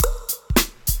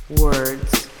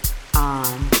Words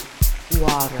on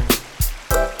Water.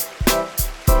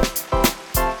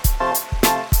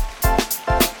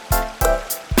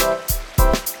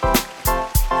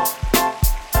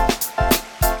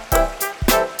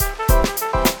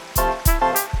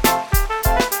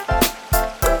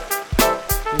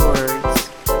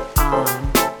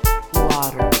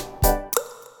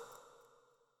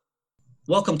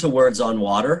 Welcome to Words on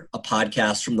Water, a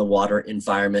podcast from the Water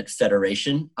Environment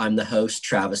Federation. I'm the host,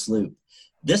 Travis Loop.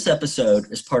 This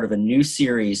episode is part of a new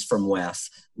series from WEF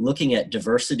looking at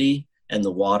diversity and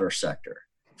the water sector.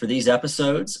 For these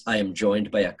episodes, I am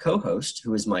joined by a co-host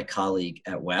who is my colleague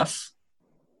at WEF.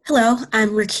 Hello, I'm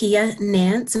Rakia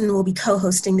Nance and will be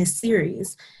co-hosting this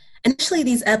series. Initially,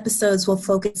 these episodes will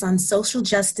focus on social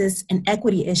justice and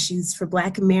equity issues for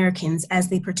Black Americans as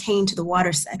they pertain to the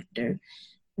water sector.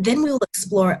 Then we will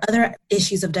explore other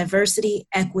issues of diversity,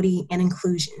 equity, and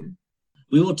inclusion.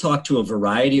 We will talk to a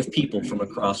variety of people from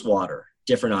across water,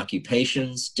 different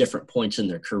occupations, different points in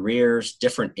their careers,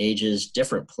 different ages,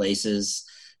 different places,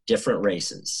 different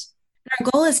races.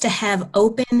 Our goal is to have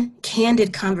open,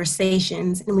 candid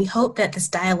conversations, and we hope that this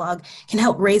dialogue can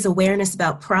help raise awareness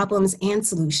about problems and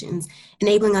solutions,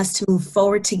 enabling us to move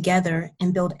forward together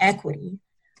and build equity.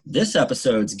 This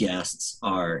episode's guests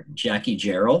are Jackie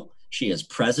Jarrell. She is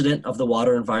president of the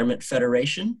Water Environment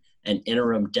Federation and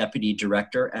interim deputy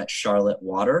director at Charlotte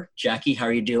Water. Jackie, how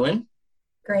are you doing?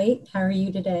 Great. How are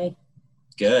you today?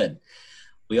 Good.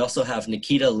 We also have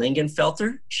Nikita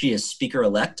Lingenfelter. She is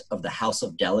speaker-elect of the House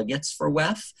of Delegates for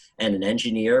WEF and an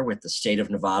engineer with the State of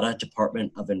Nevada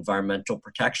Department of Environmental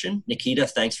Protection. Nikita,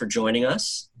 thanks for joining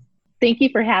us. Thank you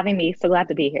for having me. So glad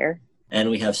to be here. And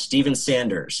we have Stephen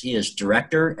Sanders. He is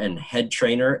director and head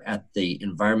trainer at the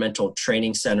Environmental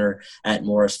Training Center at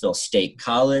Morrisville State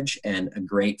College and a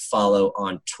great follow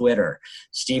on Twitter.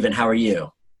 Stephen, how are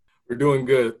you? We're doing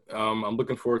good. I'm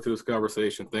looking forward to this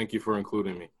conversation. Thank you for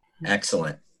including me.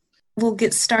 Excellent. We'll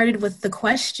get started with the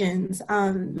questions.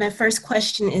 My first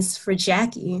question is for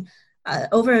Jackie.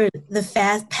 Over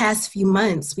the past few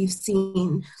months, we've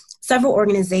seen several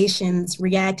organizations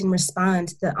react and respond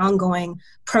to the ongoing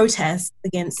protests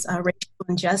against racial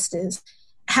injustice.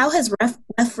 How has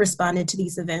WEF responded to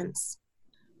these events?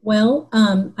 Well,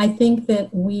 I think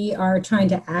that we are trying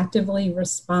to actively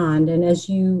respond. And as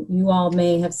you all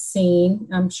may have seen,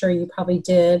 I'm sure you probably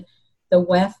did, the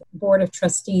WEF Board of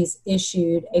Trustees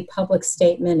issued a public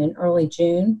statement in early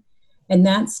June. And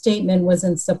that statement was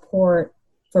in support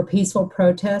for peaceful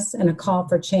protests and a call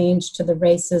for change to the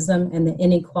racism and the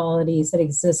inequalities that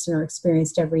exist and are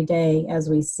experienced every day as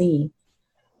we see.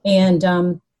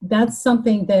 And that's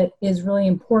something that is really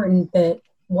important, that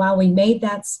while we made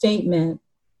that statement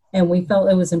and we felt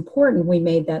it was important we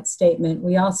made that statement,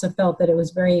 we also felt that it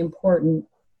was very important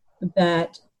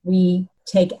that we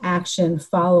take action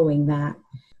following that.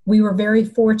 We were very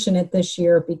fortunate this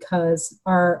year because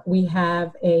we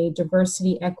have a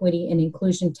diversity, equity, and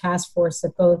inclusion task force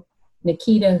that both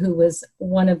Nikita, who was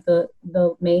one of the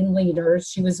main leaders,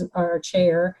 she was our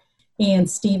chair, and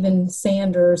Stephen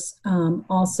Sanders,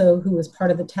 also, who was part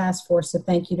of the task force, so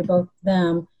thank you to both of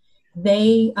them.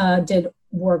 They did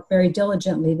work very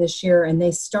diligently this year, and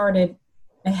they started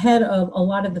ahead of a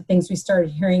lot of the things we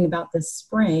started hearing about this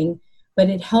spring,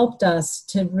 but it helped us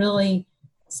to really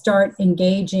start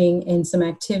engaging in some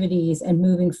activities and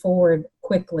moving forward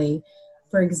quickly.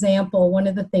 For example, one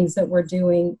of the things that we're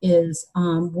doing is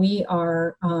we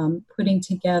are putting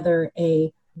together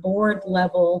a board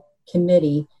level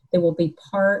committee that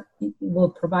will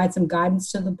provide some guidance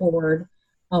to the board,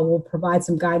 will provide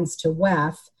some guidance to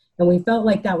WEF. And we felt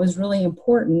like that was really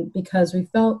important because we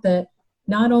felt that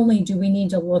not only do we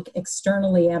need to look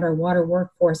externally at our water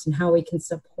workforce and how we can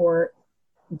support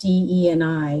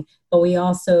DE&I, but we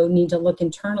also need to look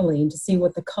internally to see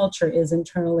what the culture is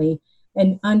internally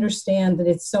and understand that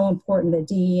it's so important that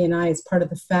DE&I is part of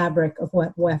the fabric of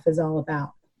what WEF is all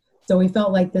about. So we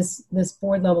felt like this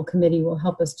board level committee will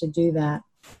help us to do that.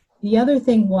 The other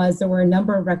thing was there were a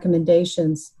number of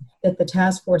recommendations that the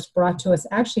task force brought to us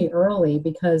actually early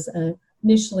because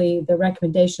initially the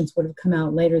recommendations would have come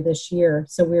out later this year.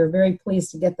 So we were very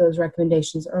pleased to get those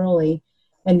recommendations early.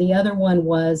 And the other one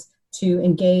was to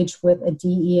engage with a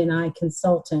DE&I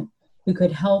consultant who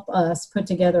could help us put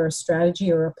together a strategy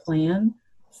or a plan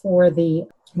for the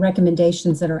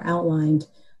recommendations that are outlined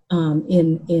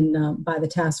by the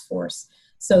task force.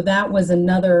 So that was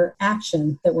another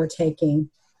action that we're taking.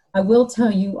 I will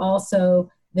tell you also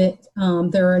that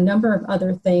there are a number of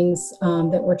other things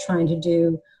that we're trying to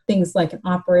do, things like an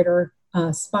operator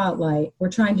spotlight. We're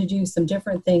trying to do some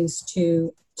different things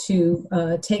to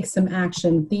take some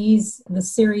action. The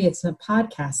series of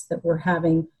podcasts that we're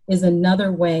having is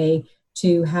another way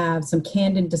to have some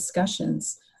candid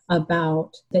discussions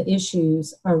about the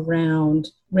issues around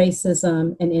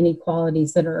racism and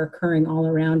inequalities that are occurring all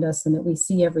around us and that we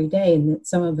see every day and that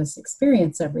some of us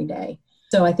experience every day.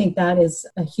 So I think that is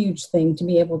a huge thing, to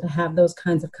be able to have those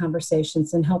kinds of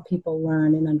conversations and help people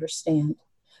learn and understand.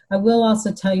 I will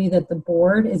also tell you that the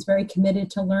board is very committed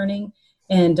to learning.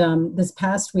 And this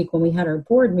past week when we had our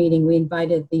board meeting, we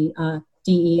invited the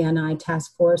DE&I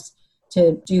task force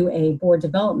to do a board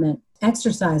development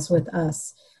exercise with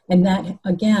us. And that,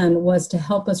 again, was to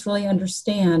help us really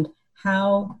understand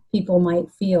how people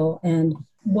might feel and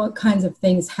what kinds of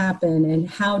things happen and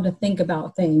how to think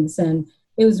about things. And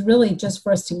it was really just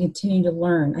for us to continue to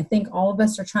learn. I think all of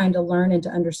us are trying to learn and to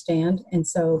understand. And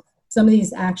so some of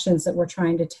these actions that we're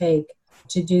trying to take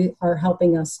to do are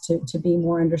helping us to be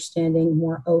more understanding,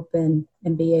 more open,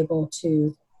 and be able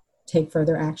to take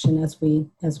further action as we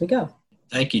go.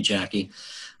 Thank you, Jackie.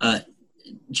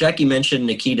 Jackie mentioned,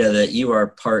 Nikita, that you are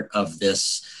part of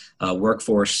this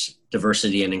Workforce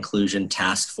Diversity and Inclusion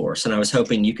Task Force. And I was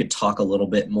hoping you could talk a little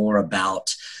bit more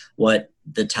about what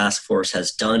the task force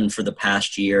has done for the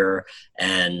past year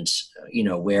and,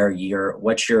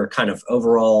 what your kind of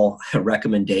overall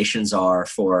recommendations are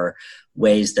for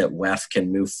ways that WEF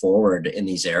can move forward in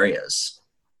these areas.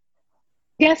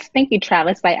 Yes, thank you,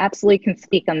 Travis. I absolutely can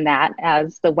speak on that.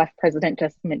 As the WEF president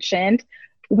just mentioned,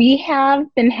 we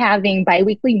have been having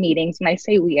biweekly meetings. When I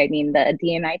say we, I mean the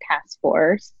D&I task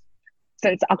force,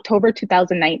 since October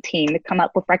 2019 to come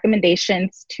up with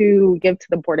recommendations to give to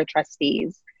the Board of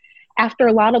Trustees. After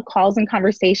a lot of calls and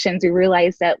conversations, we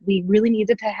realized that we really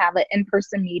needed to have an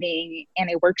in-person meeting and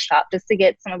a workshop just to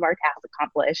get some of our tasks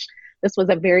accomplished. This was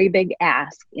a very big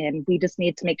ask, and we just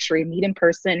needed to make sure we meet in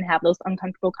person, have those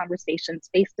uncomfortable conversations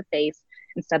face-to-face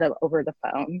instead of over the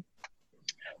phone.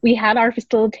 We had our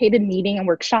facilitated meeting and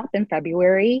workshop in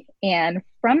February, and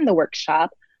from the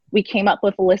workshop, we came up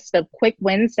with a list of quick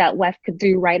wins that WEF could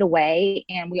do right away,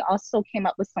 and we also came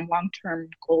up with some long-term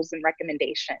goals and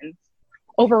recommendations.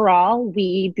 Overall,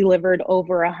 we delivered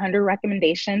over 100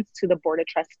 recommendations to the Board of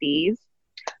Trustees,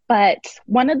 but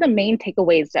one of the main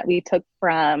takeaways that we took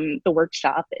from the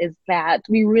workshop is that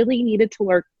we really needed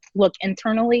to look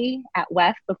internally at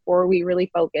WEF before we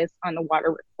really focus on the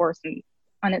water workforce and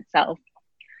on itself.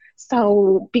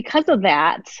 So because of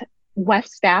that, WEF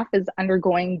staff is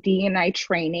undergoing D&I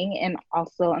training and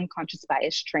also unconscious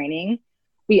bias training.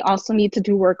 We also need to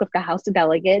do work with the House of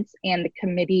Delegates and the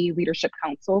Committee Leadership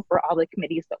Council for all the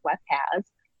committees that WEF has.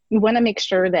 We want to make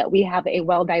sure that we have a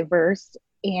well-diverse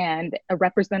and a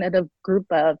representative group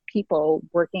of people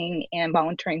working and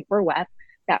volunteering for WEF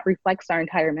that reflects our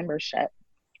entire membership.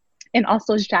 And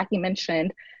also, as Jackie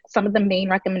mentioned, some of the main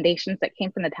recommendations that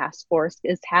came from the task force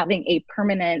is having a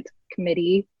permanent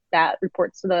committee that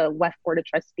reports to the WEF Board of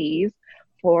Trustees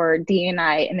for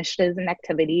D&I initiatives and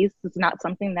activities. This is not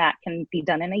something that can be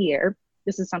done in a year.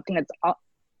 This is something that's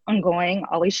ongoing,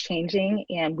 always changing,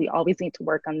 and we always need to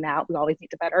work on that. We always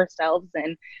need to better ourselves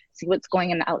and see what's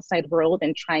going in the outside world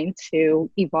and trying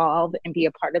to evolve and be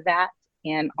a part of that,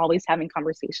 and always having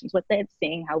conversations with it,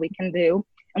 seeing how we can do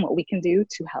and what we can do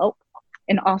to help.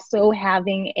 And also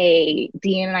having a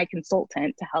D&I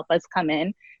consultant to help us come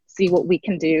in, see what we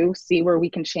can do, see where we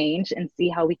can change, and see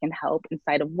how we can help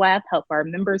inside of WEF, help our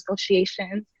member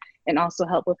associations, and also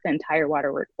help with the entire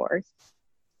water workforce.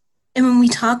 And when we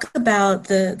talk about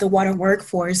the water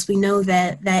workforce, we know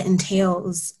that that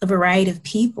entails a variety of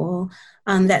people.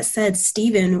 That said,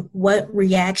 Stephen, what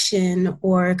reaction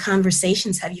or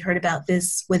conversations have you heard about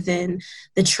this within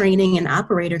the training and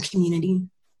operator community?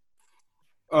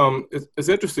 It's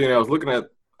interesting. I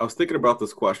was thinking about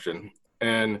this question,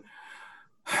 and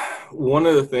one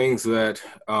of the things that,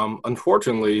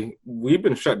 unfortunately, we've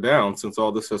been shut down since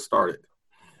all this has started.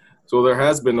 So there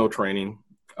has been no training.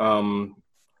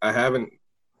 I haven't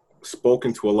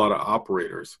spoken to a lot of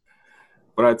operators,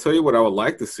 but I tell you what I would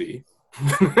like to see.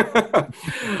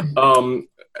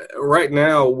 Right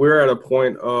now, we're at a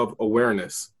point of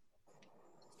awareness,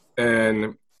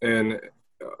 and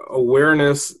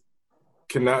awareness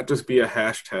cannot just be a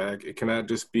hashtag. It cannot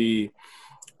just be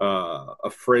a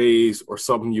phrase or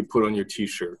something you put on your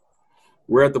T-shirt.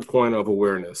 We're at the point of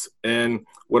awareness, and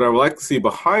what I would like to see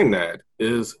behind that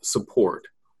is support.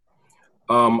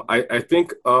 I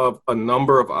think of a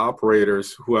number of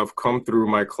operators who have come through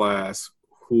my class,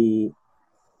 who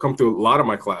come through a lot of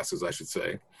my classes, I should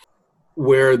say,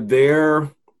 where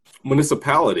their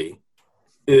municipality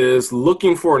is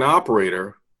looking for an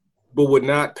operator, but would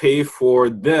not pay for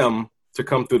them to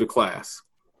come through the class.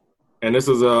 And this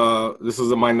is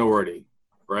a minority,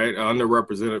 right? An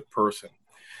underrepresented person.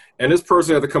 And this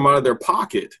person had to come out of their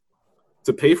pocket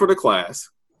to pay for the class,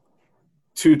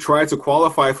 to try to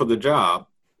qualify for the job,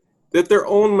 that their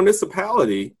own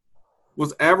municipality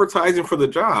was advertising for the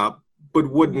job, but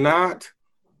would not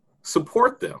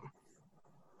support them.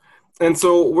 And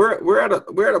so we're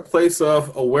at a place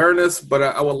of awareness, but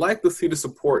I would like to see the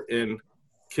support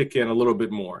kick in a little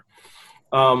bit more.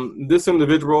 This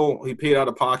individual, he paid out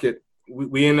of pocket.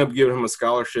 We ended up giving him a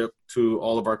scholarship to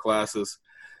all of our classes.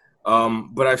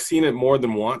 But I've seen it more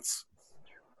than once.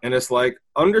 And it's like,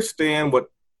 understand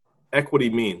what equity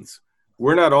means.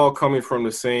 We're not all coming from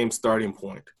the same starting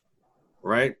point,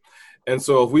 right? And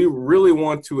so if we really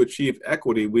want to achieve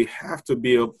equity, we have to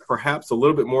be perhaps a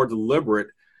little bit more deliberate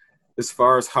as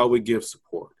far as how we give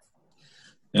support.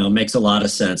 No, it makes a lot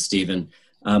of sense, Stephen.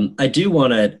 I do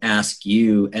want to ask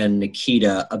you and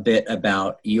Nikita a bit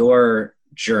about your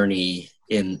journey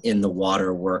in the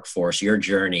water workforce, your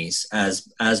journeys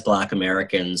as Black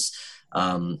Americans,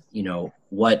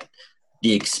 what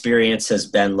the experience has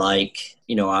been like.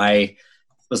 I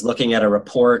was looking at a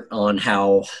report on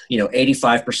how,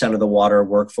 85% of the water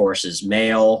workforce is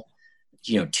male,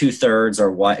 2/3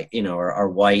 are white, are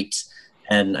white.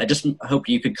 And I just hope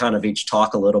you could kind of each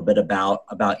talk a little bit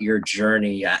about your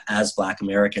journey as Black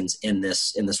Americans in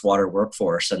this water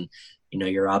workforce, and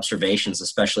your observations,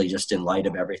 especially just in light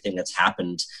of everything that's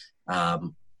happened,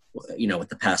 with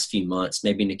the past few months.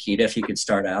 Maybe Nikita, if you could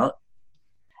start out.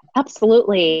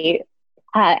 Absolutely.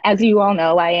 As you all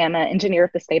know, I am an engineer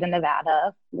at the state of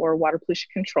Nevada for water pollution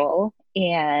control,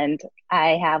 and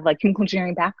I have a chemical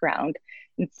engineering background.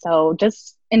 And so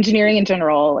just engineering in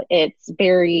general, it's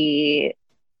very,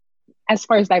 as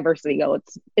far as diversity goes,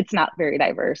 it's not very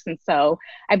diverse. And so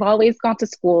I've always gone to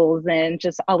schools and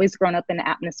just always grown up in an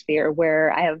atmosphere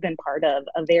where I have been part of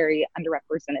a very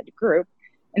underrepresented group.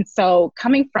 And so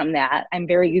coming from that, I'm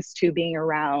very used to being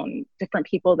around different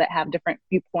people that have different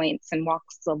viewpoints and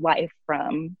walks of life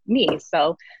from me.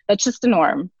 So that's just the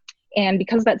norm. And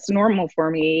because that's normal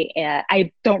for me,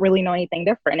 I don't really know anything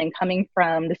different. And coming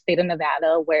from the state of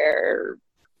Nevada, where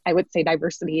I would say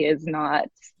diversity is not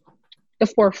the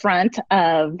forefront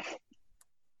of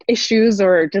issues,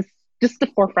 or just the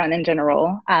forefront in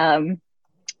general, I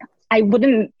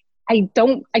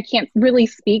can't really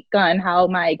speak on how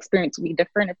my experience would be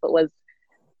different if it was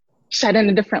shed in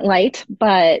a different light,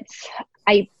 but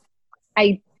I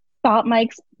thought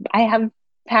I have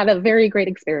had a very great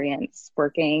experience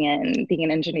working and being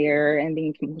an engineer and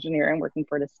being a chemical engineer and working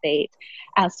for the state.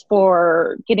 As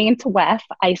for getting into WEF,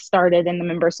 I started in the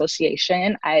member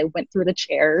association. I went through the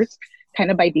chairs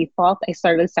kind of by default. I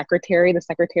started as secretary. The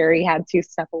secretary had to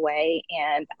step away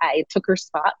and I took her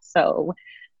spot. So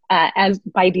as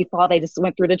by default, I just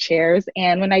went through the chairs.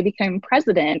 And when I became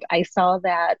president, I saw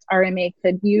that RMA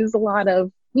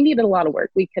we needed a lot of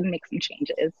work. We could make some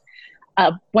changes.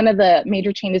 One of the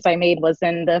major changes I made was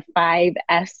in the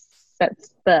 5S,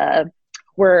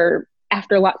 where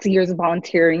after lots of years of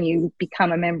volunteering, you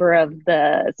become a member of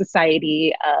the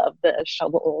Society of the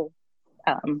Shovel.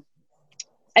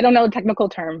 I don't know the technical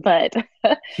term, but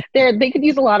they could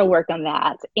use a lot of work on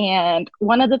that. And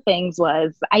one of the things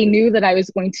was I knew that I was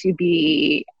going to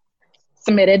be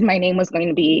submitted. My name was going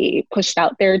to be pushed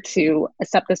out there to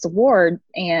accept this award.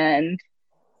 And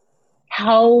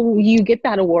how you get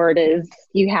that award is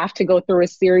you have to go through a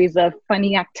series of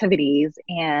funny activities.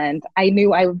 And I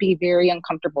knew I would be very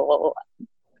uncomfortable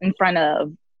in front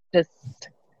of just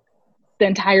the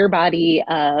entire body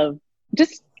of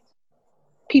just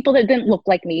people that didn't look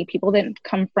like me, people that didn't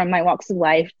come from my walks of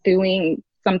life, doing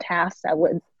some tasks that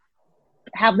would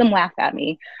have them laugh at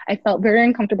me. I felt very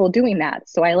uncomfortable doing that.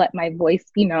 So I let my voice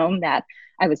be known that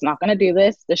I was not going to do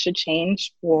this. This should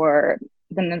change for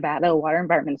the Nevada Water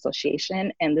Environment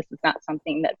Association. And this is not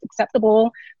something that's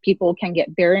acceptable. People can get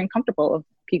very uncomfortable of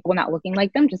people not looking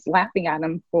like them, just laughing at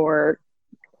them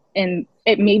and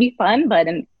it may be fun, but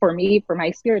for me, for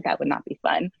my spirit, that would not be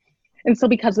fun. And so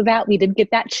because of that, we did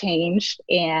get that changed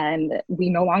and we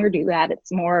no longer do that.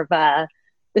 It's more of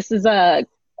this is a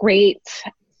great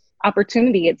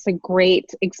opportunity. It's a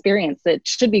great experience. It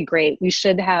should be great. We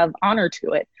should have honor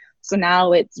to it. So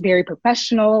now it's very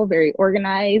professional, very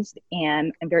organized,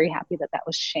 and I'm very happy that that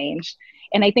was changed.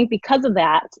 And I think because of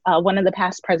that, one of the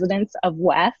past presidents of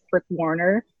WEF, Rick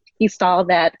Warner, he saw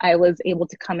that I was able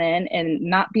to come in and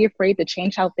not be afraid to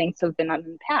change how things have been done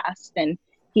in the past. And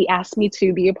he asked me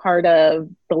to be a part of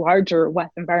the larger WEF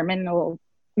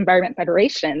Environment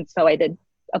Federation. So I did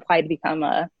apply to become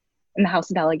in the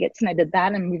House of Delegates, and I did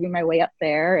that and moving my way up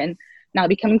there. And now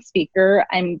becoming speaker,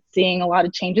 I'm seeing a lot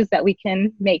of changes that we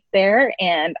can make there.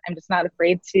 And I'm just not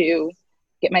afraid to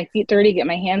get my feet dirty, get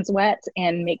my hands wet,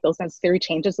 and make those necessary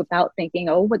changes without thinking,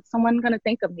 oh, what's someone going to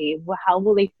think of me? Well, how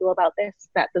will they feel about this?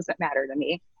 That doesn't matter to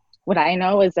me. What I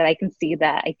know is that I can see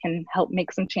that I can help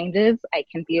make some changes. I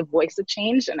can be a voice of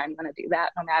change, and I'm going to do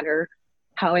that no matter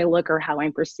how I look or how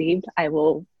I'm perceived. I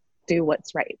will do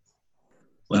what's right.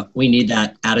 Well, we need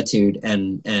that attitude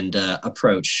and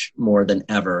approach more than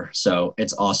ever. So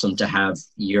it's awesome to have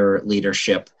your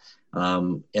leadership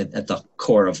at the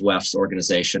core of WEF's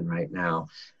organization right now.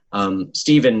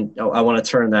 Stephen, I want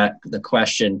to turn the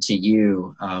question to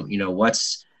you.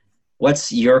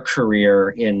 What's your career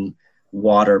in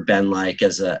water been like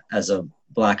as a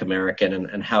Black American,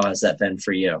 and how has that been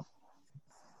for you?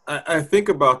 I think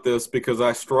about this because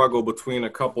I struggle between a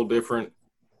couple different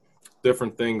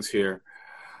things here.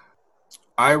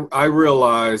 I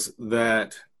realize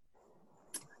that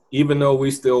even though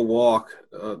we still walk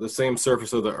the same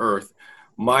surface of the earth,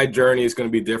 my journey is going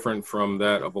to be different from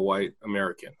that of a white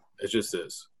American. It just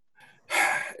is.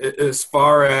 As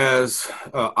far as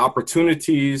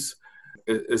opportunities,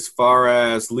 as far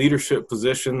as leadership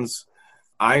positions,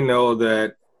 I know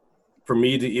that for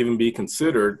me to even be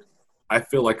considered, I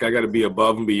feel like I got to be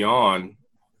above and beyond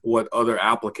what other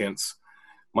applicants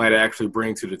might actually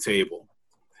bring to the table.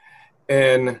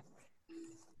 And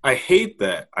I hate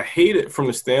that. I hate it from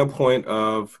the standpoint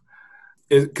of,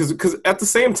 because at the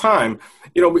same time,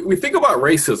 we think about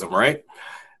racism, right?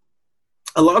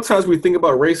 A lot of times we think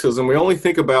about racism, we only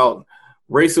think about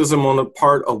racism on the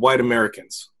part of white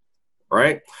Americans,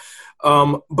 right?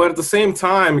 But at the same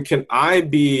time, can I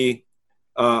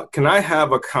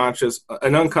have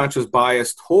an unconscious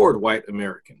bias toward white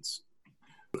Americans?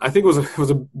 I think it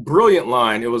was a brilliant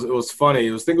line. It was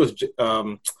funny. I think it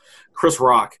was Chris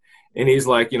Rock. And he's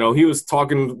like, he was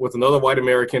talking with another white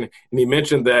American, and he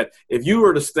mentioned that if you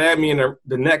were to stab me in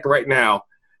the neck right now,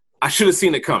 I should have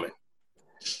seen it coming.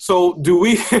 So do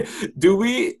we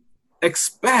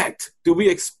expect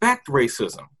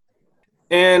racism?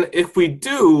 And if we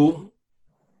do,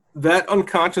 that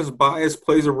unconscious bias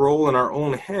plays a role in our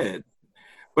own head.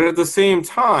 But at the same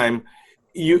time,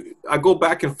 I go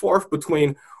back and forth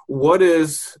between what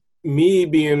is me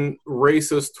being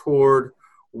racist toward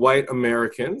white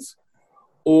Americans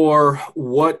or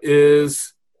what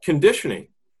is conditioning.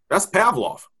 That's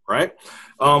Pavlov, right?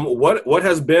 What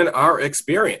has been our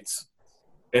experience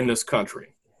in this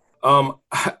country?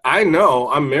 I know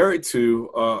I'm married to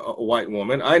a white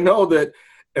woman. I know that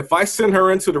if I send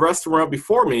her into the restaurant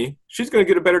before me, she's going to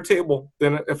get a better table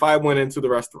than if I went into the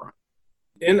restaurant.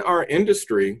 In our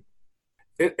industry,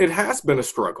 it has been a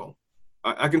struggle.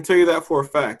 I can tell you that for a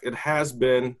fact. It has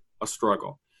been a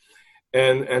struggle.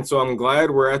 And so I'm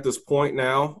glad we're at this point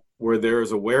now where there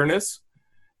is awareness.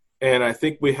 And I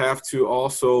think we have to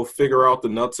also figure out the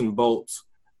nuts and bolts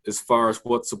as far as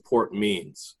what support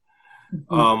means.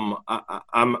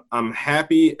 Mm-hmm. I'm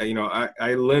happy.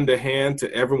 I lend a hand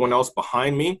to everyone else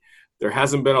behind me. There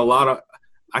hasn't been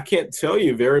I can't tell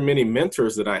you very many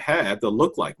mentors that I had that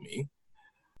look like me.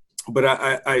 But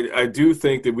I do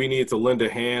think that we need to lend a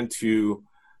hand to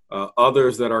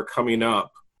others that are coming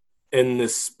up in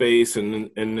this space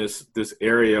and in this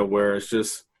area where it's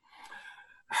just,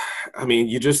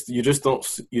 you just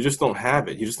don't have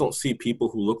it. You just don't see people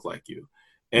who look like you.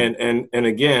 And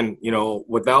again,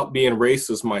 without being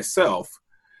racist myself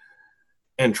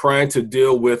and trying to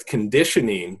deal with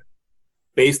conditioning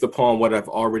based upon what I've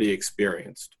already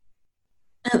experienced.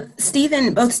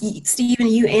 Stephen, both Stephen,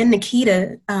 you and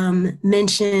Nikita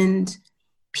mentioned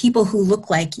people who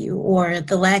look like you or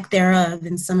the lack thereof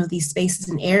in some of these spaces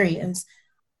and areas.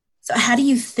 So how do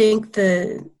you think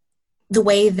the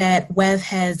way that WEF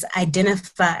has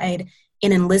identified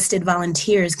and enlisted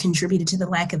volunteers contributed to the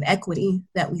lack of equity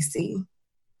that we see?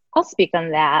 I'll speak on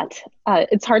that.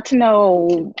 It's hard to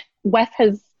know. WEF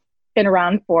has been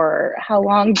around for how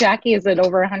long, Jackie? Is it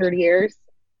over 100 years?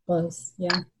 Close,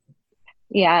 yeah.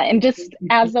 Yeah, and just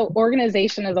as an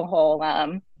organization as a whole,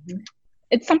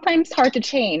 it's sometimes hard to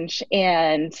change,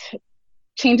 and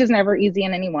change is never easy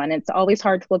in anyone. It's always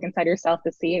hard to look inside yourself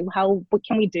to see what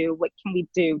can we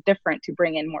do different to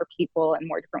bring in more people and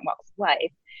more different walks of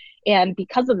life. And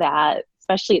because of that,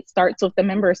 especially it starts with the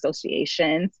member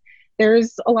associations,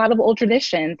 there's a lot of old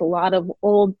traditions, a lot of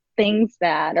old things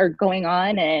that are going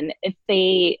on. And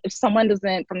if someone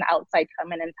doesn't from the outside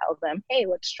come in and tell them, hey,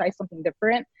 let's try something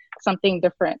different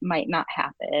might not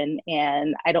happen.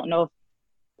 And I don't know if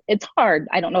it's hard.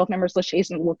 I don't know if member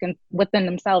associations looking within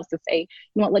themselves to say,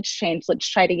 let's change, let's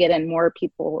try to get in more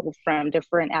people from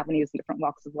different avenues and different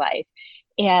walks of life.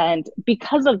 And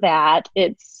because of that,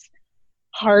 it's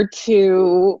hard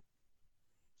to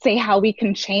say how we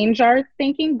can change our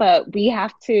thinking, but we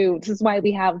have to. This is why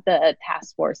we have the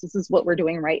task force. This is what we're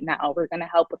doing right now. We're going to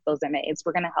help with those MAs.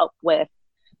 We're going to help with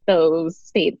those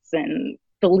states and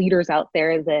the leaders out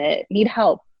there that need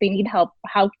help. They need help.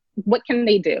 What can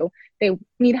they do? They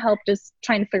need help just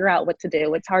trying to figure out what to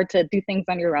do. It's hard to do things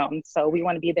on your own. So we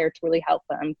want to be there to really help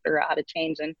them figure out how to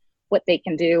change and what they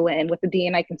can do. And with the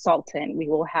D&I consultant, we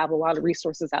will have a lot of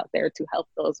resources out there to help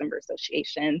those member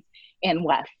associations and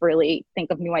WEF really think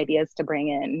of new ideas to bring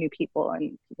in new people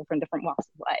and people from different walks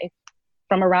of life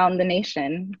from around the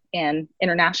nation and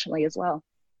internationally as well.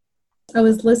 I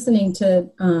was listening to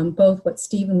both what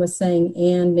Stephen was saying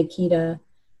and Nikita,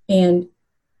 and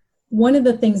one of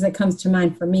the things that comes to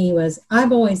mind for me was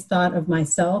I've always thought of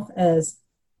myself as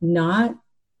not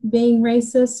being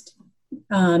racist,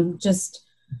 just,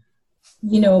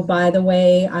 by the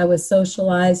way I was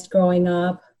socialized growing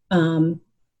up,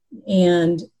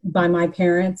 and by my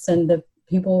parents and the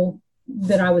people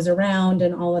that I was around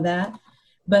and all of that.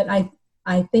 But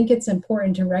I think it's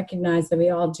important to recognize that we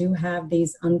all do have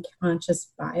these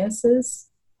unconscious biases.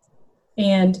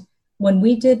 And when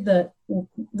we did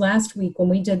last week, when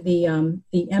we did the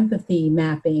empathy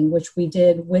mapping, which we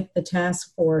did with the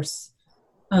task force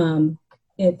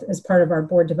as part of our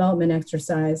board development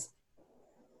exercise,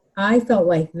 I felt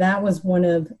like that was one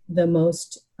of the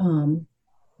most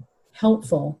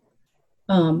helpful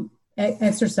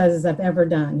exercises I've ever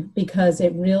done, because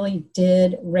it really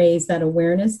did raise that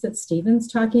awareness that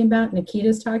Stephen's talking about,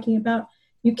 Nikita's talking about.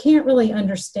 You can't really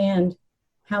understand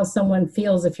how someone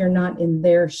feels if you're not in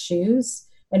their shoes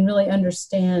and really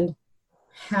understand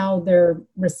how they're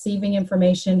receiving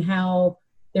information,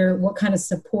 what kind of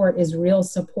support is real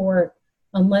support,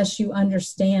 unless you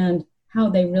understand how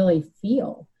they really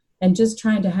feel. And just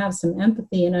trying to have some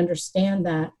empathy and understand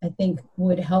that, I think,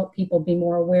 would help people be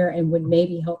more aware and would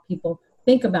maybe help people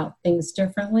think about things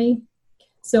differently.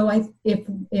 So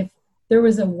if there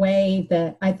was a way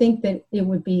that I think that it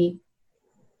would be,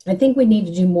 I think we need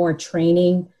to do more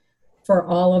training for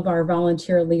all of our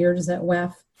volunteer leaders at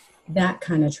WEF, that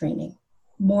kind of training,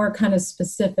 more kind of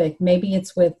specific. Maybe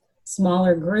it's with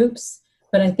smaller groups,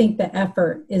 but I think the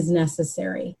effort is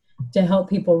necessary to help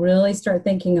people really start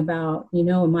thinking about,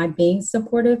 am I being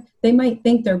supportive? They might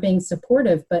think they're being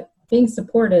supportive, but being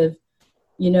supportive,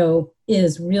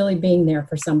 is really being there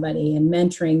for somebody and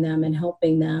mentoring them and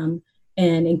helping them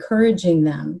and encouraging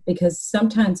them, because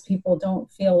sometimes people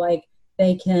don't feel like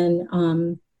they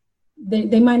can,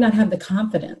 they might not have the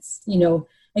confidence,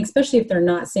 especially if they're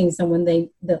not seeing someone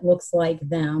that looks like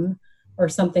them or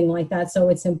something like that. So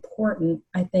it's important,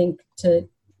 I think, to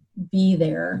be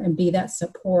there and be that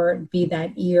support, be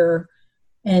that ear.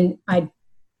 And I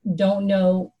don't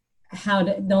know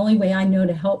the only way I know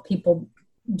to help people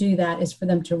do that is for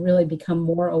them to really become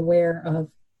more aware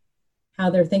of how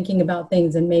they're thinking about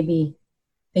things and maybe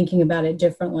thinking about it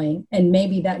differently. And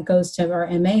maybe that goes to our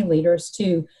MA leaders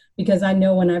too, because I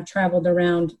know when I've traveled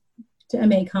around to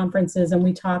MA conferences and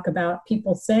we talk about,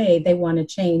 people say they want to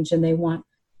change and they want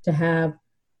to have,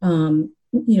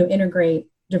 integrate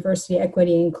diversity,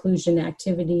 equity, inclusion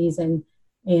activities and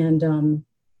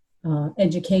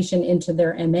education into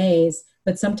their MAs,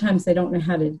 but sometimes they don't know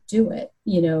how to do it,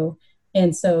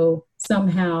 And so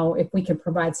somehow if we could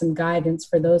provide some guidance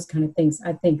for those kind of things,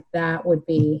 I think that would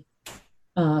be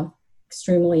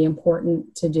extremely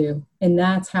important to do. And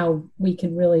that's how we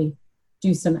can really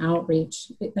do some outreach,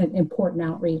 important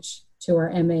outreach to our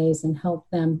MAs and help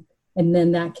them. And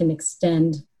then that can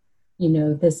extend,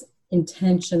 this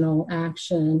intentional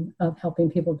action of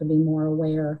helping people to be more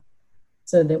aware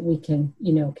so that we can,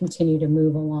 continue to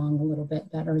move along a little bit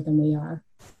better than we are.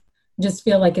 Just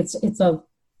feel like it's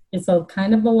a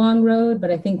kind of a long road,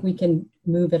 but I think we can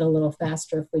move it a little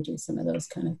faster if we do some of those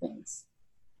kind of things.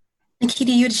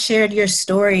 Nikita, you had shared your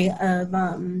story of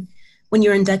when you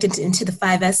were inducted into the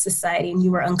 5S Society and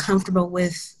you were uncomfortable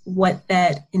with what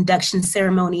that induction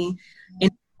ceremony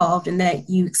involved and that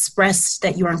you expressed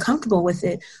that you were uncomfortable with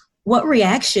it. What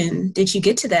reaction did you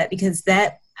get to that? Because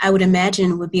that, I would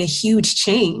imagine, would be a huge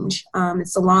change.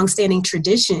 It's a longstanding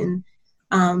tradition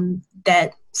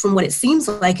that, from what it seems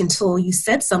like, until you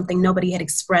said something, nobody had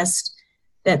expressed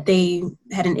that they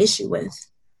had an issue with.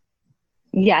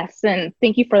 Yes, and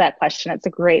thank you for that question. It's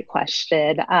a great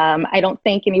question. I don't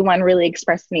think anyone really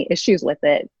expressed any issues with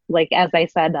it. Like, as I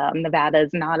said, Nevada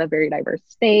is not a very diverse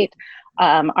state.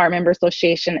 Our member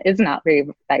association is not very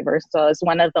diverse. So as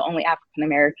one of the only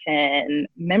African-American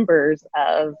members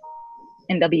of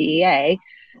NWEA,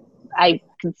 I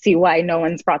can see why no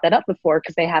one's brought that up before,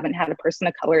 because they haven't had a person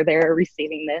of color there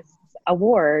receiving this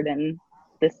award and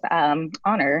this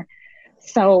honor.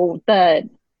 So the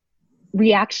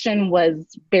reaction was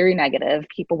very negative.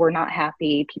 People were not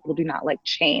happy. People do not like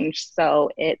change. So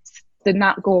it did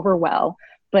not go over well.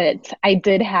 But I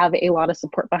did have a lot of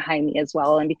support behind me as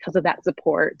well. And because of that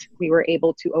support, we were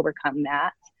able to overcome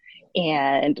that.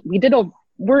 And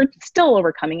we're still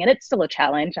overcoming it. It's still a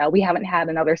challenge. We haven't had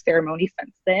another ceremony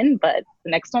since then, but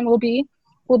the next one will be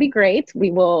great.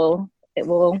 It will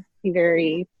be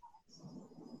very,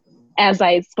 as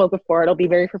I spoke before, it'll be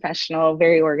very professional,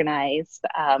 very organized.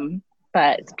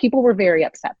 But people were very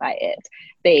upset by it.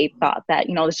 They thought that,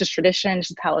 this is tradition.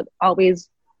 This is how it always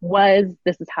was.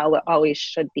 This is how it always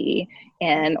should be.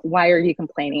 And why are you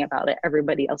complaining about it?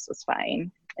 Everybody else was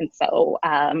fine. And so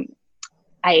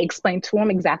I explained to them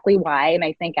exactly why. And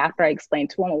I think after I explained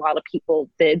to them, a lot of people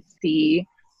did see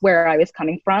where I was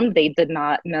coming from. They did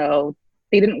not know.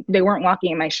 They weren't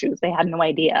walking in my shoes. They had no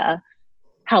idea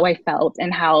how I felt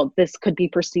and how this could be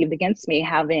perceived against me,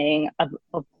 having a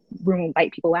room of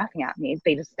white people laughing at me.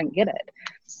 They just didn't get it.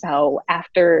 So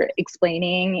after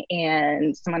explaining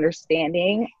and some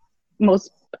understanding,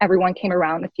 everyone came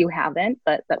around. A few haven't,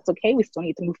 but that's okay. We still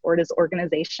need to move forward as an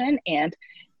organization. And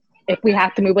if we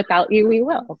have to move without you, we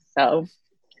will. So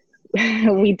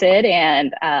we did.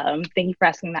 And thank you for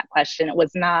asking that question.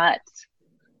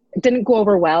 It didn't go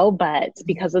over well, but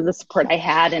because of the support I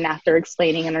had and after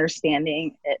explaining and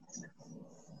understanding,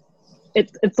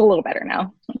 it's a little better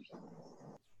now.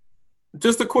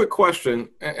 Just a quick question,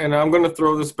 and I'm going to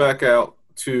throw this back out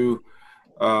to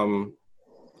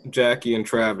Jackie and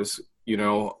Travis.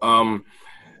 One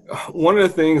of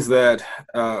the things that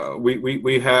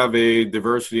we have a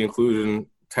diversity inclusion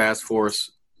task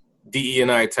force,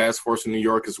 DE&I task force in New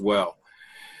York as well.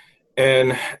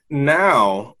 And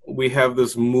now we have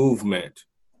this movement,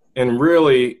 and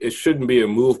really it shouldn't be a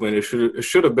movement. It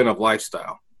should have been a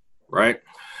lifestyle, right?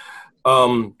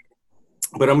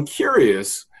 But I'm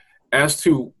curious as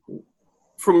to,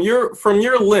 from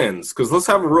your lens, because let's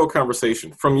have a real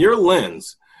conversation. From your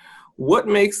lens, what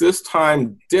makes this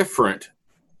time different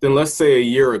than, let's say, a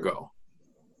year ago?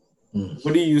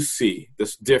 What do you see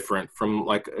that's different from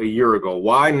like a year ago?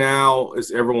 Why now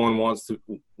is everyone wants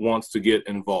to get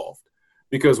involved?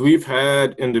 Because we've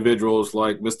had individuals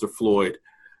like Mr. Floyd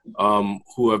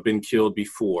who have been killed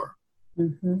before.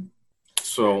 Mm-hmm.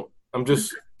 So I'm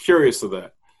just curious of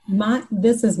that.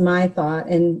 This is my thought,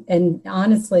 and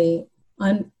honestly,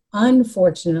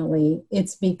 unfortunately,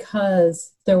 it's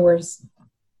because there was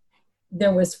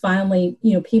finally,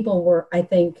 people were, I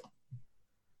think,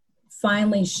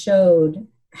 finally showed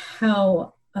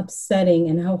how upsetting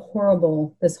and how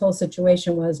horrible this whole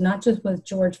situation was, not just with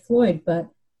George Floyd, but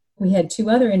we had 2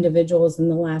 other individuals in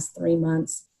the last 3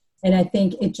 months. And I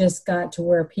think it just got to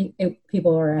where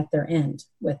people are at their end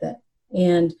with it.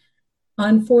 And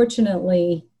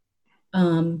unfortunately,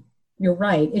 you're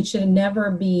right. It should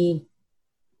never be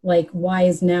like, why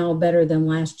is now better than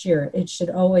last year? It should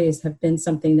always have been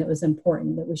something that was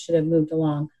important, that we should have moved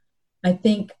along. I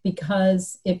think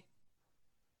because it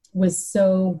was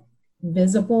so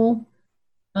visible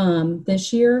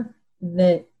this year,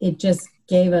 that it just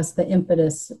gave us the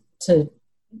impetus to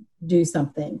do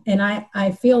something. And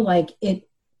I feel like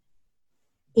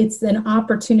it's an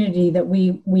opportunity that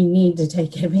we need to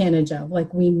take advantage of.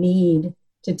 Like, we need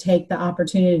to take the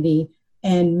opportunity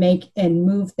and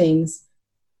move things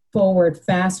forward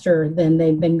faster than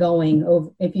they've been going.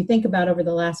 If you think about over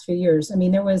the last few years, I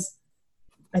mean, there was,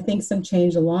 I think, some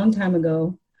change a long time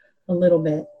ago, a little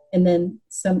bit, and then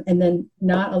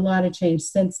not a lot of change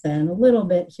since then, a little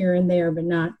bit here and there, but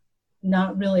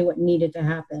not really what needed to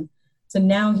happen. So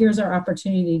now here's our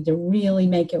opportunity to really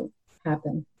make it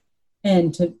happen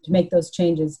and to make those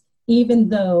changes, even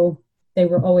though they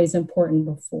were always important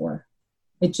before.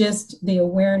 It just, the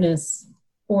awareness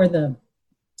or the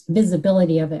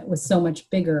visibility of it was so much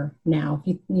bigger now.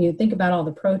 If you think about all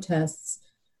the protests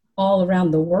all around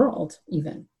the world,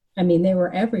 even, I mean, they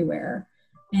were everywhere,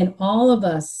 and all of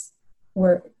us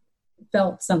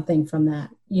felt something from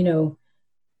that.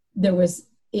 There was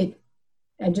it.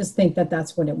 I just think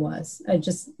that's what it was.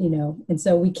 And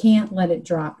so we can't let it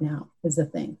drop now is the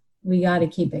thing. We got to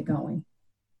keep it going,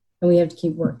 and we have to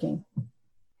keep working.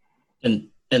 And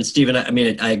Stephen, I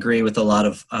mean, I agree with a lot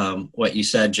of what you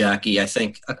said, Jackie. I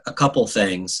think a couple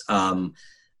things, in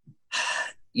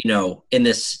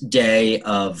this day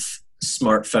of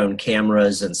smartphone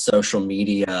cameras and social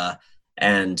media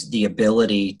and the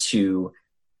ability to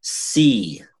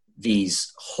see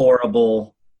these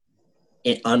horrible,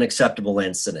 unacceptable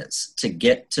incidents, to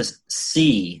get to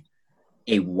see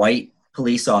a white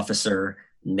police officer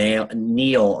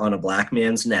kneel on a black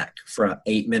man's neck for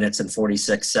 8 minutes and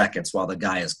 46 seconds while the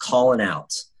guy is calling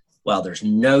out well, there's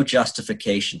no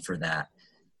justification for that.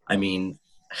 I mean,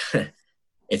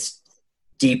 it's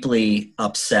deeply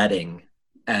upsetting.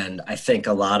 And I think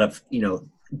a lot of,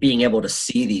 being able to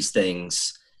see these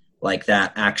things like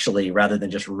that actually, rather than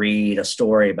just read a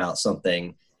story about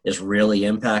something, is really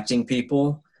impacting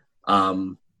people.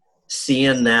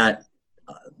 Seeing that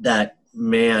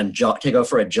man to go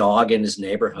for a jog in his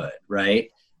neighborhood, right?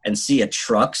 And see a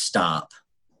truck stop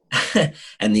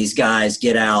and these guys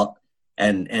get out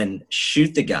and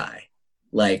shoot the guy.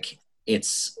 Like,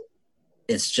 it's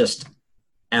just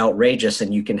outrageous,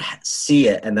 and you can see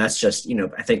it. And that's just,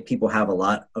 I think people have a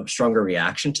lot of stronger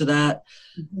reaction to that.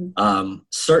 Mm-hmm.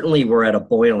 Certainly we're at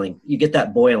you get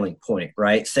that boiling point,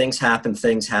 right? Things happen,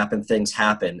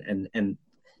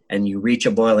 and you reach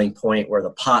a boiling point where the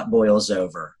pot boils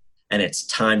over and it's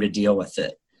time to deal with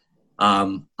it.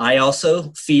 I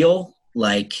also feel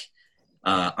like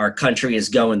our country is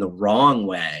going the wrong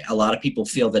way. A lot of people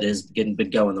feel that it has been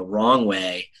going the wrong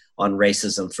way on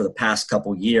racism for the past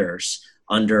couple years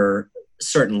under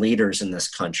certain leaders in this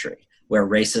country, where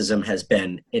racism has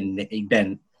been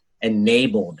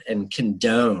enabled and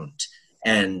condoned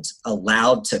and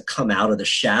allowed to come out of the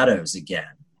shadows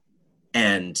again.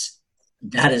 And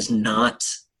that is not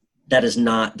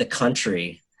the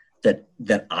country that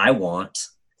I want.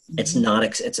 It's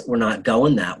not, we're not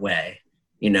going that way.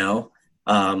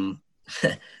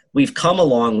 We've come a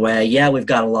long way. Yeah, we've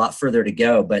got a lot further to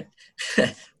go, but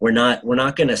we're not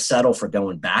going to settle for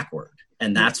going backward.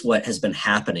 And that's what has been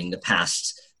happening the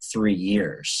past 3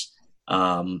 years.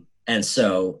 And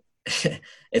so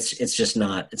it's just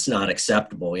not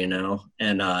acceptable,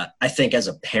 And I think as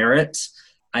a parent,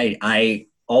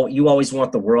 you always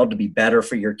want the world to be better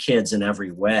for your kids in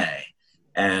every way.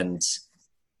 And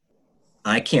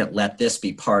I can't let this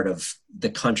be part of the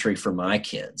country for my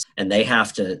kids. And they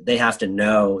have to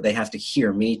know, they have to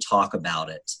hear me talk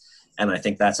about it. And I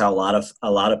think that's how a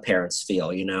lot of parents feel,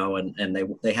 and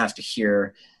they have to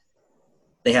hear,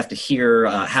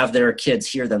 have their kids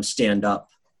hear them stand up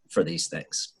for these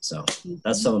things. So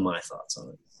that's some of my thoughts on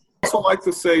it. I also like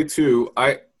to say too,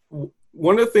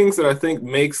 one of the things that I think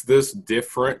makes this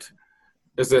different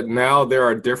is that now there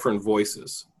are different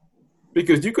voices.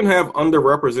 Because you can have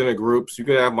underrepresented groups, you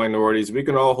can have minorities, we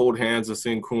can all hold hands and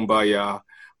sing Kumbaya,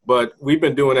 but we've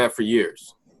been doing that for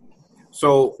years.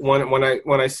 So when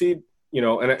I see,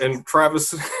 and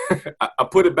Travis, I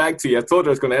put it back to you. I told you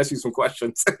I was going to ask you some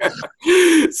questions.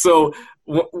 So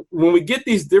when we get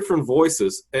these different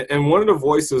voices, and one of the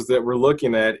voices that we're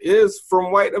looking at is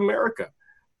from white America,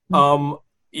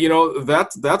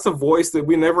 that's a voice that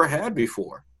we never had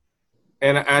before.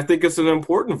 And I think it's an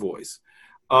important voice.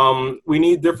 We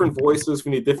need different voices.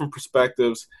 We need different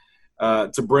perspectives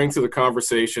to bring to the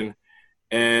conversation.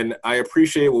 And I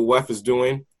appreciate what WEF is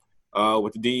doing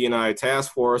with the DE&I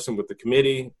task force and with the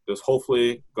committee that's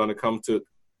hopefully going to come to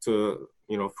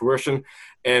fruition.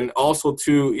 And also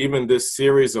to even this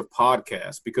series of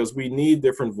podcasts, because we need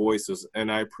different voices. And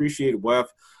I appreciate WEF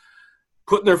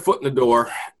putting their foot in the door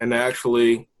and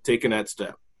actually taking that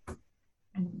step.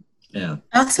 Yeah.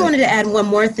 I also wanted to add one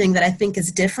more thing that I think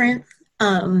is different.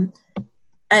 While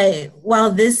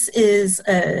this is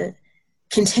a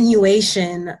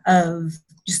continuation of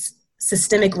just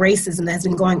systemic racism that has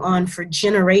been going on for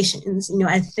generations,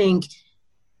 I think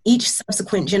each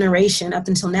subsequent generation up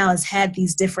until now has had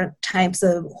these different types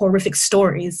of horrific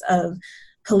stories of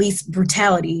police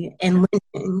brutality and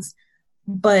lynchings.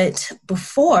 But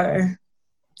before,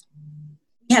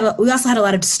 we also had a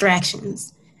lot of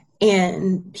distractions,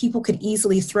 and people could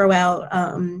easily throw out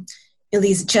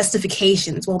these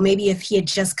justifications. Well, maybe if he had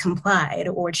just complied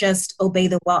or just obey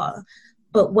the law.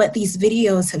 But what these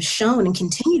videos have shown and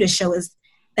continue to show is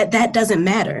that doesn't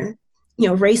matter.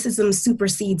 Racism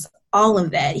supersedes all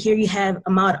of that. Here you have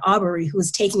Ahmaud Arbery, who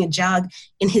is taking a jog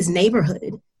in his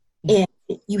neighborhood. And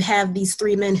you have these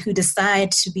 3 men who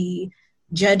decide to be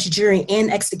judge, jury,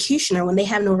 and executioner when they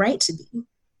have no right to be.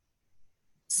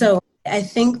 So I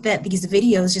think that these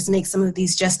videos just make some of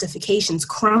these justifications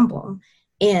crumble.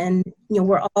 And,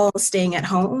 we're all staying at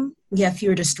home. We have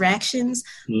fewer distractions,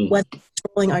 whether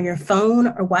scrolling on your phone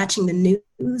or watching the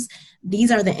news.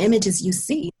 These are the images you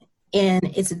see. And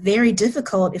it's very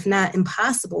difficult, if not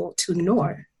impossible, to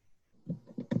ignore.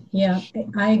 Yeah,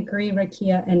 I agree,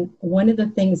 Rakia. And one of the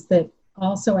things that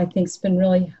also I think has been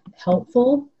really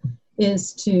helpful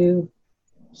is to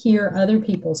hear other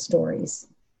people's stories.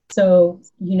 So,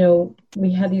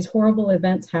 we have these horrible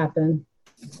events happen.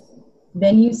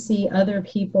 Then you see other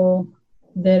people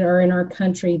that are in our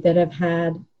country that have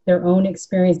had their own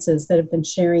experiences that have been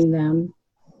sharing them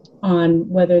on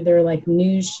whether they're like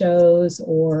news shows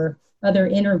or other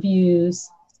interviews.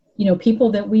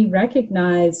 people that we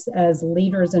recognize as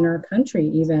leaders in our country,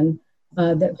 even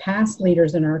that past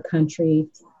leaders in our country,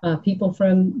 people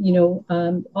from,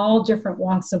 all different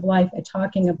walks of life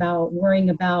talking about worrying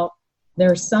about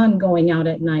their son going out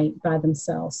at night by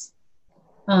themselves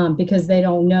because they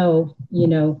don't know,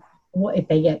 what if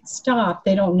they get stopped,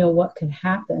 they don't know what could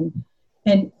happen.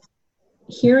 And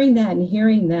hearing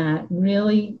that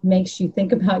really makes you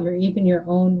think about your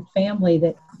own family,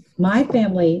 that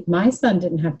my son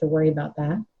didn't have to worry about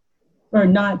that, or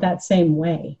not that same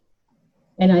way.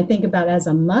 And I think about as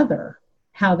a mother,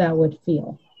 how that would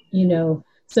feel,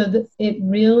 so it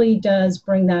really does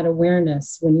bring that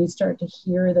awareness when you start to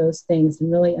hear those things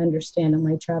and really understand. And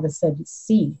like Travis said,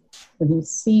 when you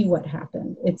see what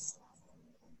happened, it's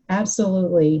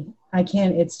absolutely,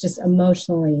 it's just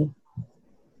emotionally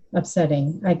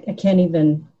upsetting. I can't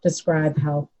even describe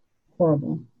how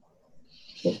horrible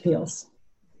it feels.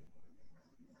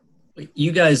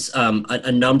 You guys,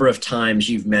 a number of times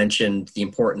you've mentioned the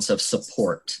importance of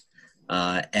support,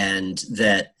 and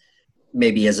that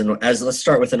maybe let's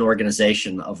start with an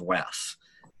organization of WEF.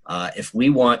 If we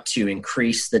want to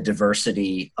increase the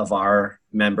diversity of our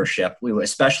membership, we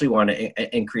especially want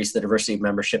to increase the diversity of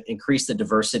membership, increase the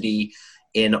diversity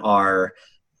in our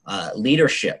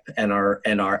leadership and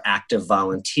our active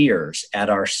volunteers at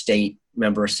our state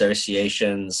member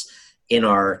associations, in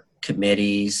our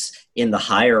committees, in the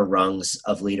higher rungs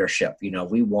of leadership.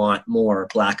 We want more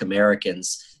Black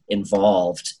Americans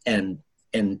involved and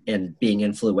being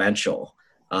influential.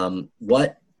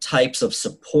 What types of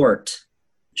support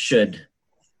should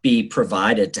be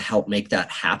provided to help make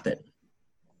that happen?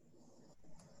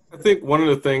 I think one of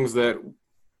the things that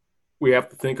we have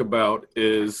to think about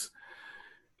is,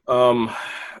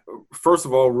 first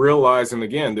of all, realizing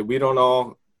again that we don't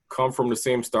all come from the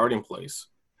same starting place.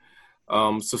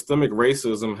 Systemic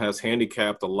racism has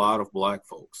handicapped a lot of Black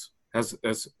folks,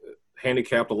 has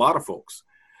handicapped a lot of folks.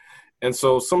 And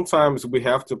so sometimes we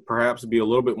have to perhaps be a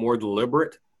little bit more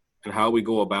deliberate in how we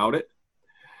go about it.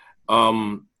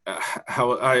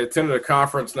 How I attended a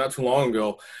conference not too long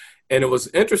ago, and it was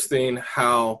interesting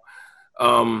how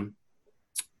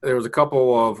there was a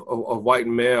couple of white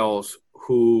males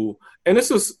who, and this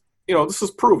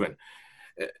is proven.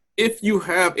 If you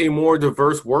have a more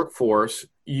diverse workforce,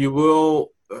 you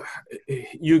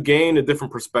gain a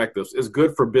different perspectives. It's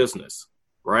good for business,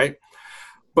 right?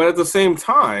 But at the same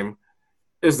time,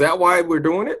 is that why we're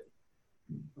doing it?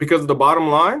 Because of the bottom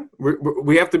line?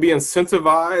 We have to be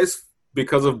incentivized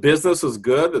because of business is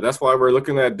good. That's why we're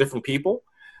looking at different people.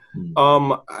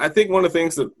 I think one of the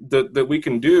things that we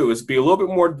can do is be a little bit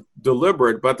more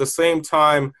deliberate, but at the same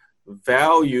time,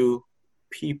 value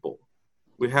people.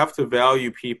 We have to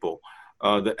value people.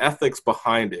 The ethics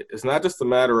behind it. It's not just a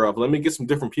matter of, let me get some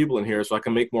different people in here so I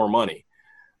can make more money.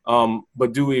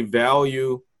 But do we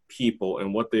value people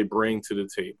and what they bring to the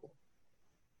table?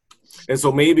 And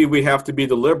so maybe we have to be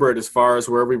deliberate as far as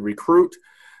where we recruit,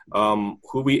 who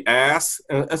we ask.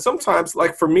 And sometimes,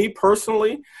 like for me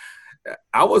personally,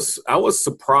 I was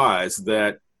surprised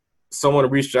that someone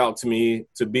reached out to me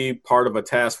to be part of a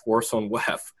task force on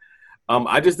WEF.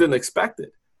 I just didn't expect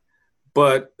it.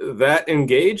 But that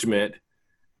engagement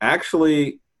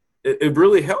actually, it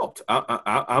really helped.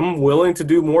 I'm willing to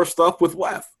do more stuff with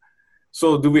WEF.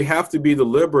 So do we have to be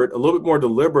deliberate, a little bit more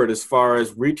deliberate as far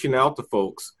as reaching out to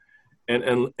folks and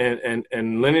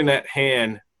lending that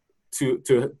hand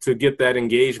to get that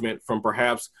engagement from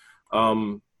perhaps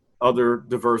other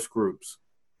diverse groups?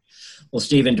 Well,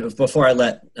 Stephen, before I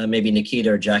let maybe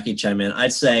Nikita or Jackie chime in,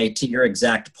 I'd say to your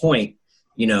exact point,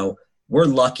 we're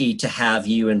lucky to have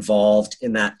you involved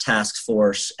in that task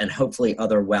force and hopefully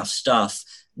other WEF stuff,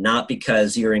 not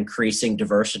because you're increasing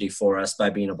diversity for us by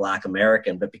being a Black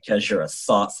American, but because you're a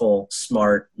thoughtful,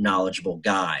 smart, knowledgeable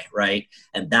guy, right?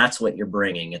 And that's what you're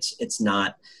bringing. It's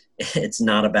not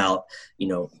about,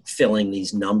 filling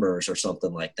these numbers or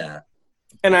something like that.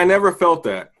 And I never felt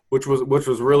that, which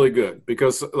was really good,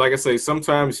 because like I say,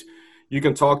 sometimes you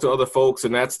can talk to other folks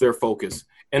and that's their focus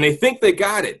and they think they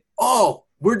got it. Oh,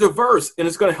 we're diverse and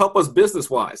it's going to help us business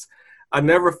wise. I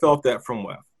never felt that from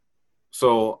WEF.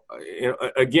 So,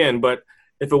 again, but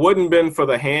if it wouldn't been for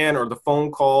the hand or the phone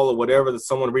call or whatever that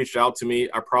someone reached out to me,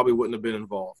 I probably wouldn't have been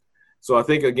involved. So I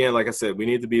think, again, like I said, we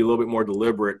need to be a little bit more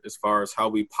deliberate as far as how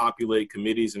we populate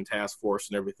committees and task force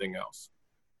and everything else.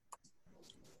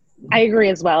 I agree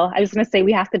as well. I was going to say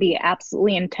we have to be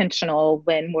absolutely intentional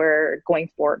when we're going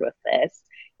forward with this.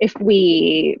 If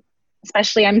we,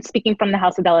 especially I'm speaking from the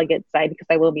House of Delegates side because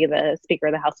I will be the Speaker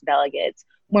of the House of Delegates.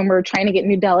 When we're trying to get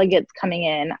new delegates coming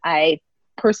in, I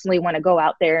personally want to go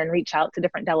out there and reach out to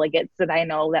different delegates that I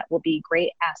know that will be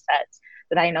great assets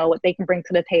that I know what they can bring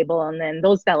to the table. And then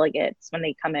those delegates, when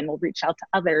they come in, will reach out to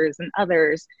others and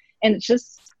others. And it's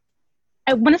just,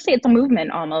 I want to say it's a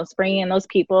movement almost, bringing in those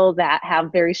people that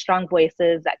have very strong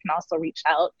voices that can also reach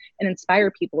out and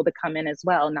inspire people to come in as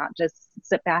well, not just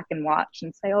sit back and watch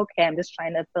and say, okay, I'm just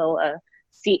trying to fill a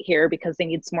seat here because they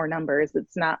need some more numbers.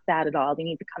 It's not that at all. They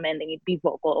need to come in, they need to be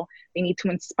vocal, they need to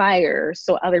inspire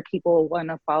so other people want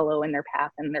to follow in their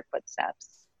path and their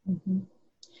footsteps. Mm-hmm.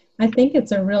 I think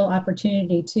it's a real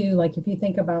opportunity too. Like if you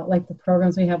think about like the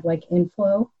programs we have like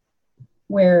Inflow,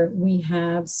 where we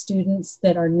have students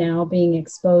that are now being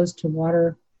exposed to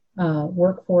water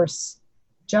workforce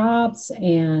jobs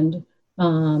and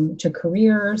to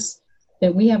careers,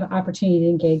 that we have an opportunity to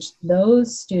engage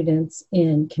those students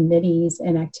in committees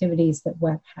and activities that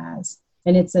WEF has.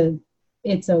 And it's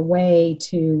a way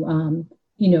to,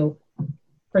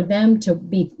 for them to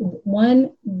be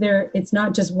it's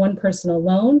not just one person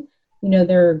alone.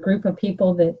 They're a group of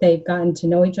people that they've gotten to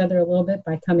know each other a little bit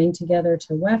by coming together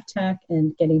to WEF Tech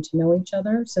and getting to know each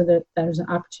other, so that there's an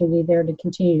opportunity there to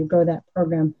continue to grow that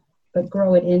program, but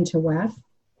grow it into WEF.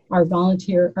 Our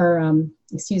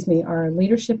our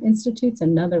leadership institute's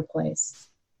another place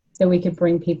that we could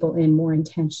bring people in more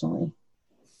intentionally.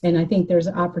 And I think there's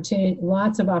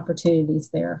lots of opportunities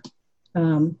there.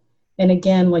 And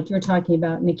again, like you're talking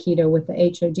about, Nikita, with the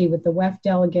HOD, with the WEF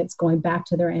delegates going back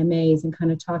to their MAs and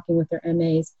kind of talking with their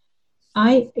MAs.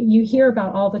 You hear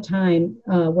about all the time,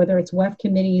 whether it's WEF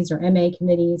committees or MA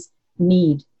committees,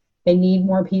 they need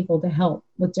more people to help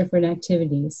with different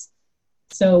activities.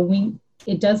 So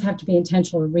it does have to be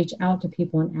intentional to reach out to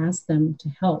people and ask them to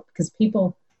help, because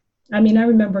people, I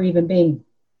remember even being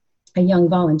a young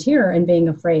volunteer and being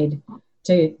afraid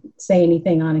to say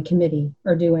anything on a committee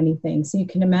or do anything. So you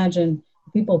can imagine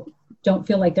people don't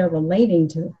feel like they're relating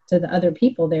to the other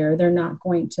people there. They're not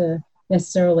going to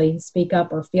necessarily speak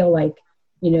up or feel like,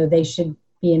 they should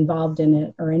be involved in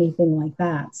it or anything like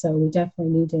that. So we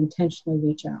definitely need to intentionally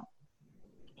reach out.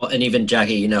 Well, and even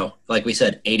Jackie, like we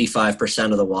said,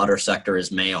 85% of the water sector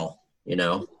is male,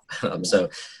 so,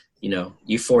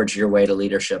 you forge your way to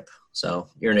leadership. So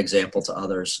you're an example to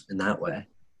others in that way.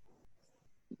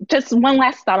 Just one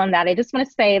last thought on that. I just want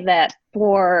to say that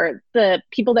for the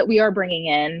people that we are bringing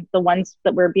in, the ones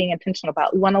that we're being intentional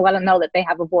about, we want to let them know that they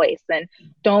have a voice and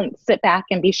don't sit back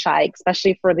and be shy,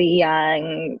 especially for the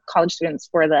young college students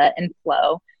for the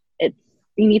Inflow. You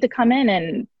need to come in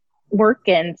and work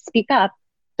and speak up.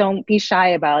 Don't be shy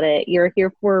about it. You're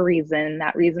here for a reason.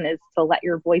 That reason is to let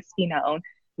your voice be known.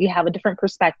 You have a different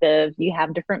perspective. You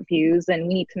have different views, and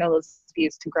we need to know those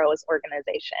views to grow as an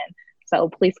organization. So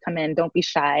please come in. Don't be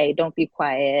shy. Don't be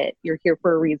quiet. You're here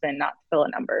for a reason, not to fill a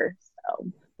number.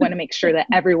 So want to make sure that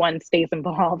everyone stays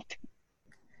involved.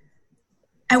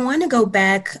 I want to go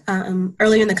back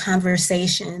earlier in the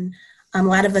conversation. A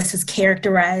lot of us has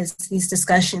characterized these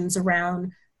discussions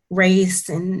around race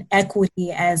and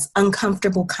equity as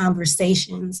uncomfortable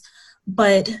conversations.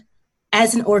 But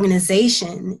as an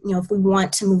organization, if we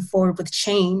want to move forward with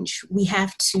change, we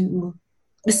have to,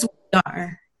 this is what we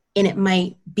are. And it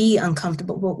might be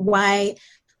uncomfortable, but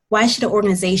why should an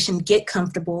organization get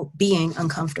comfortable being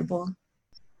uncomfortable?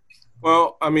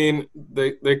 Well,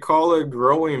 they call it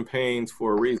growing pains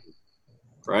for a reason,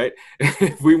 right?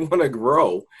 If we want to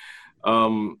grow,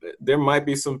 there might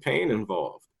be some pain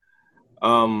involved.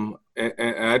 And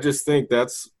I just think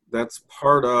that's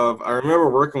part of, I remember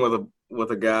working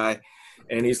with a guy,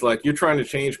 and he's like, you're trying to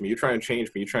change me. You're trying to change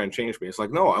me. You're trying to change me. It's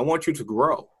like, no, I want you to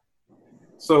grow.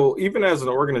 So even as an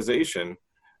organization,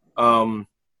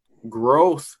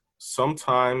 growth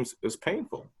sometimes is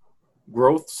painful.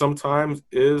 Growth sometimes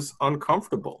is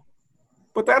uncomfortable,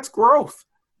 but that's growth.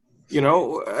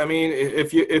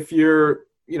 If you're,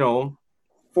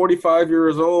 45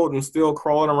 years old and still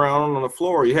crawling around on the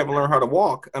floor, you haven't learned how to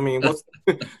walk.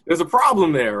 There's a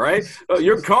problem there, right?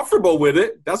 You're comfortable with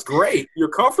it. That's great. You're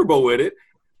comfortable with it,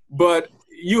 but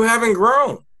you haven't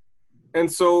grown.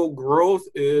 And so growth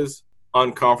is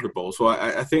uncomfortable. So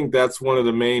I think that's one of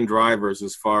the main drivers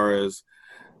as far as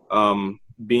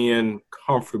being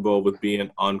comfortable with being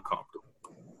uncomfortable.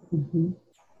 Mm-hmm.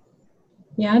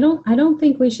 Yeah, I don't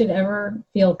think we should ever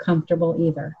feel comfortable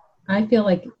either. I feel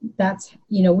like that's,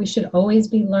 we should always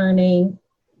be learning.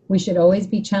 We should always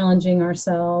be challenging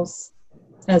ourselves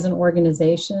as an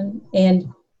organization. And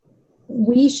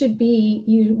we should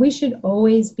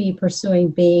always be pursuing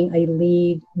being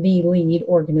the lead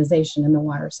organization in the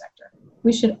water sector.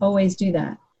 We should always do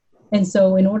that. And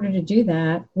so in order to do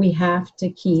that, we have to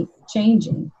keep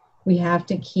changing. We have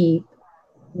to keep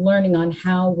learning on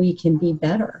how we can be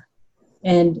better.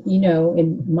 And,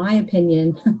 in my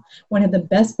opinion, one of the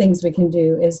best things we can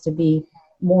do is to be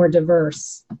more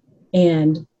diverse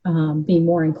and be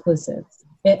more inclusive.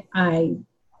 I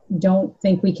don't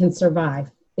think we can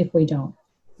survive if we don't.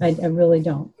 I really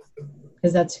don't,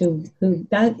 because that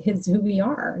is who we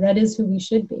are. That is who we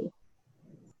should be.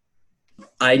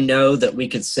 I know that we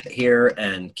could sit here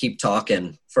and keep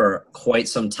talking for quite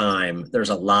some time. There's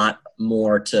a lot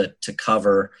more to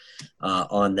cover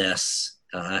on this,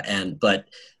 but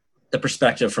the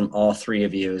perspective from all three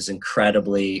of you is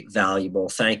incredibly valuable.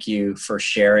 Thank you for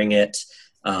sharing it.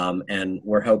 And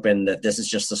we're hoping that this is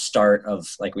just the start of,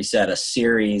 like we said, a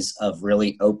series of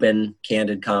really open,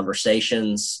 candid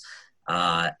conversations.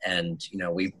 And, you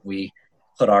know, we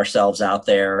put ourselves out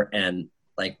there and,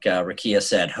 like Rakia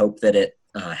said, hope that it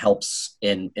helps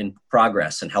in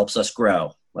progress and helps us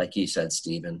grow, like you said,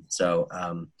 Stephen. So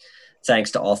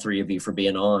thanks to all three of you for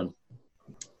being on.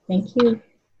 Thank you.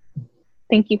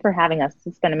 Thank you for having us.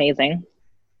 It's been amazing.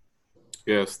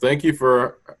 Yes, thank you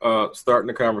for starting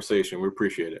the conversation. We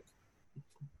appreciate it.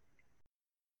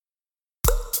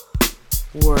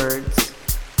 Words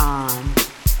on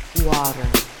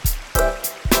Water.